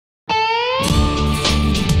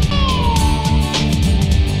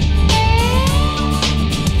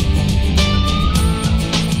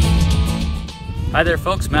Hi there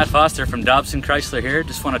folks, Matt Foster from Dobson Chrysler here.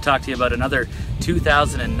 Just want to talk to you about another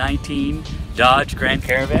 2019 Dodge Grand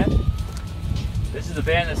Caravan. This is a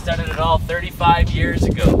van that started it all 35 years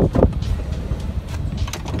ago.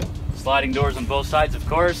 Sliding doors on both sides, of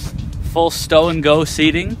course. Full stow and go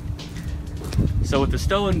seating. So with the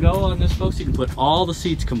stow and go on this, folks, you can put all the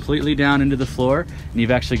seats completely down into the floor, and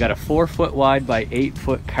you've actually got a 4-foot wide by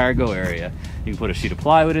 8-foot cargo area. You can put a sheet of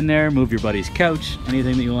plywood in there, move your buddy's couch,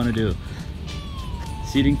 anything that you want to do.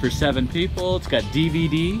 Seating for 7 people. It's got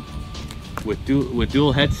DVD with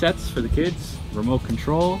dual headsets for the kids, remote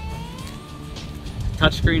control,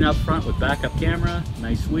 touchscreen up front with backup camera,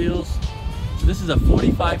 nice wheels. So this is a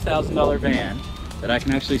 $45,000 van that I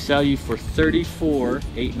can actually sell you for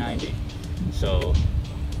 $34,890. So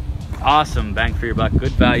awesome bang for your buck,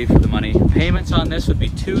 good value for the money. Payments on this would be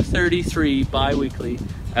 $233 bi-weekly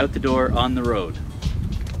out the door on the road.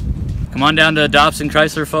 Come on down to Dobson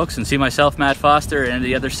Chrysler, folks, and see myself, Matt Foster, and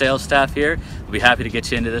the other sales staff here. We'll be happy to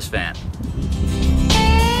get you into this van.